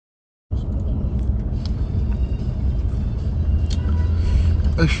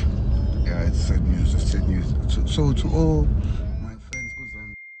Ish. Yeah, it's sad news. It's sad news. So to all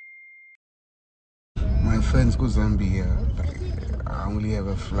my friends go Zambia. I only have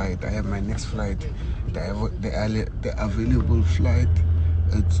a flight. I have my next flight. The available flight.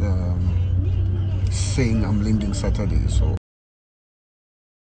 It's saying I'm landing Saturday. So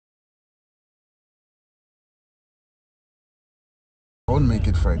I won't make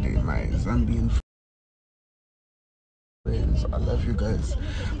it Friday. My Zambian friends, I love you guys.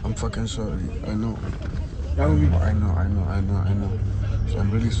 I'm fucking sorry. I know. I know. So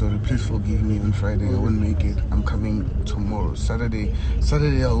I'm really sorry. Please forgive me. On Friday I won't make it. I'm coming tomorrow. Saturday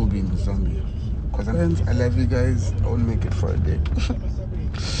I will be in Zambia. Cause I love you guys. I won't make it Friday.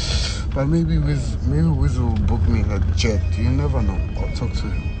 But maybe Wiz will book me a jet. You never know. I'll talk to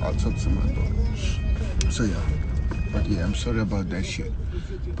him. I'll talk to my brother. So yeah. But yeah, I'm sorry about that shit.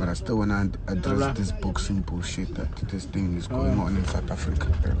 But I still wanna address this boxing bullshit that this thing is going on in South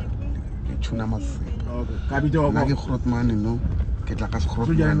Africa. Tuna masipha. Nna ke grootman, you know. Ke tla ka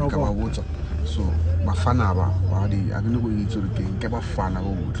grootman ka ba botsa. So bafana ba di a ke no go itse re keng ke bafana go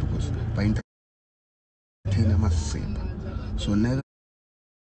botlhe because ba entertain masipha. So never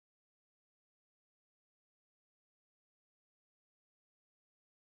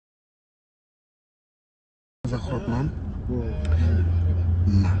as a grootman.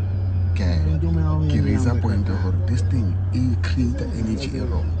 Nah. Ke raise a point gore this thing it create energy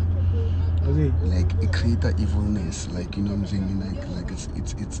wrong. Like it create a evilness, like you know what I'm saying, like it's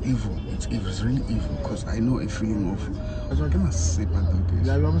evil, it's really evil. Because I know a feeling of I must say about this.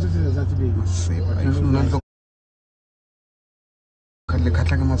 If you not look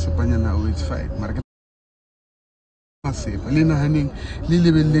it's fine.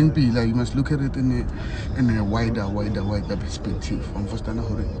 You must look at it in a wider perspective.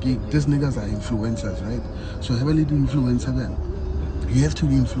 These niggas are influencers, right? So heavily the influencer then. You have to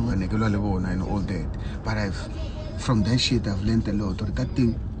be influenced and all that. But from that shit, I've learned a lot. Or that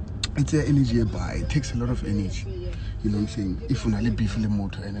thing, it's an energy buy. It takes a lot of energy. You know what I'm saying? If you only be feeling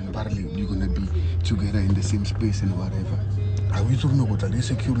motor and then barely you're gonna be together in the same space and whatever. I will talk about the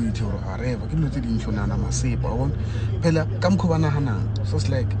security or whatever. You know the influence I'm say, but I want Pella come hana. So it's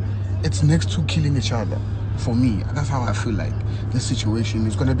like it's next to killing each other. For me, that's how I feel like this situation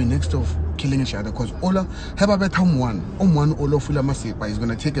is gonna be next to killing each other. Because Ola have a better one Ola feel masepa is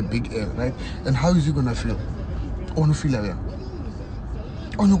gonna take a big L, right? And how is he gonna feel? On feel like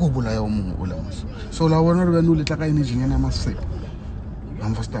so la wona re no letla ka energy yana masepa.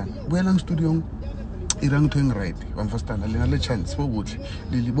 Understand? We lang studio irang doing right. Understand? Le na le chance bo botlhe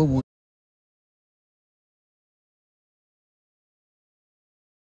le bo botlhe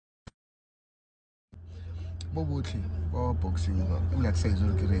ba boxing ba o la size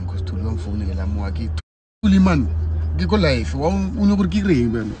re ke reng cause to long phone la mo a ke tuli man ke go life wa o no gore ke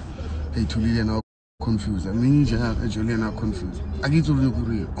reng bana hey tuli le na confused I mean ja Julian are confused a ke tsore go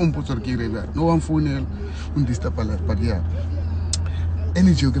re o mpotsa re ke re ba no one phone un disturb la but yeah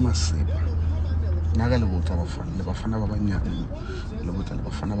energy o ke masepa naga le botsa le bafana ba banyane le botsa le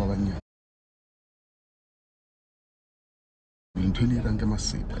bafana ba banyane into le rang ke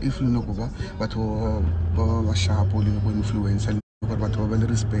masepa if le no go ba batho ba sharp le go influence gore batho ba le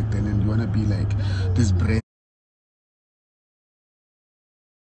respect and then you want to be like this brand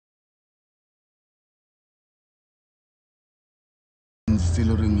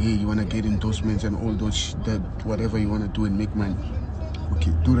still ring here you want to get endorsements and all those that whatever you want to do and make money.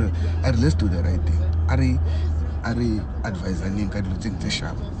 Okay, let's do the right thing. Are advise and link the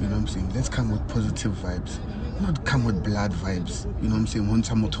sharp. You know what I'm saying? Let's come with positive vibes, not come with blood vibes. You know what I'm saying? Want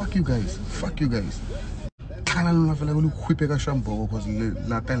some more fuck you guys. Kana lona fela go le khwipeka shambo because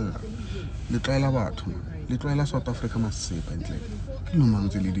la tella le tloela batho le tloela South Africa masepa ntle ke no mang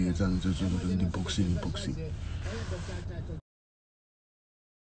tse le di etsang tse di boxing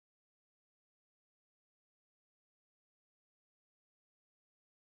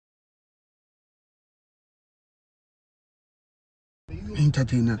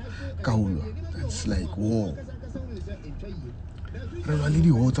entertainer kaulwa. It's like war. Re ba le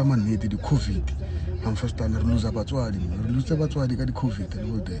di war tsa mannete di COVID. I'm first time re lose batswadi ka di COVID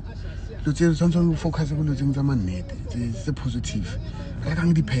and all that. Lo tse tshwantseng focus go lo tseng tsa mannete tse positive. Re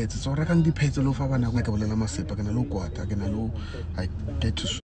kang di pets lo fa bana go ka bolela masepa ke na lo kwata ke na lo I get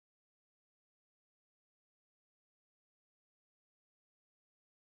to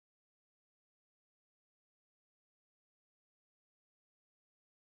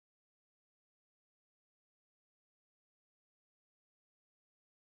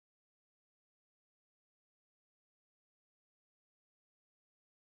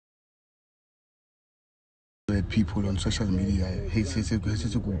bad people on social media. He says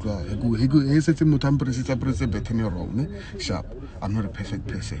wrong. Sharp. I'm not a perfect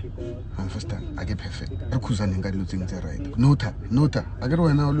person. I understand. I get perfect. I do things right. Nota. I get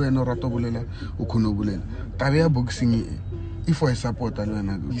when I no rato bulela, ukono bulela. Tabea boxing. If I support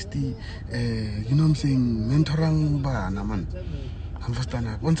Alwana, you know what I'm saying, mentorang ba naman.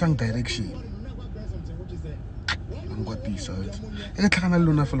 Understand? One sang direction. I'm got this out. I can't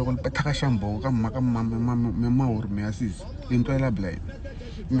alone for a petaka shambo, come mamma or me assist. Into a blade.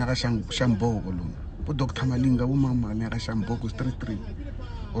 Nara shambo alone. But Dr. Malinga, woman, Nara shambo, street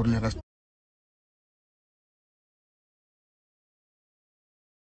or Nara.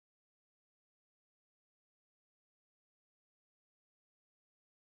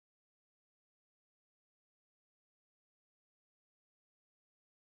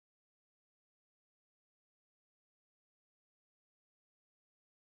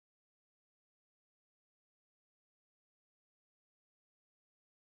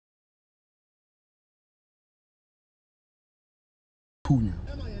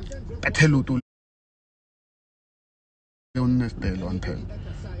 I tell you to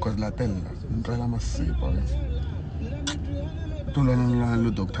because la tell Ntrala must say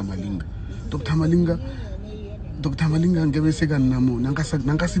Dr. Malinga. Dr. Malinga and give second Namu,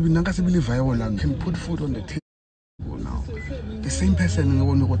 Nankasibi Viola can put food on the table now. The same person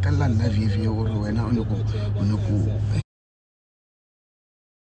when you go tell Navi or when I go.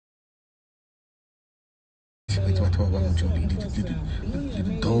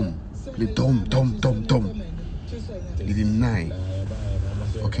 Dom. It is 9.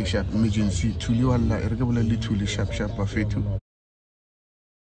 Okay, sharp emergency. To you, Allah, irregularly, truly sharp, buffet too.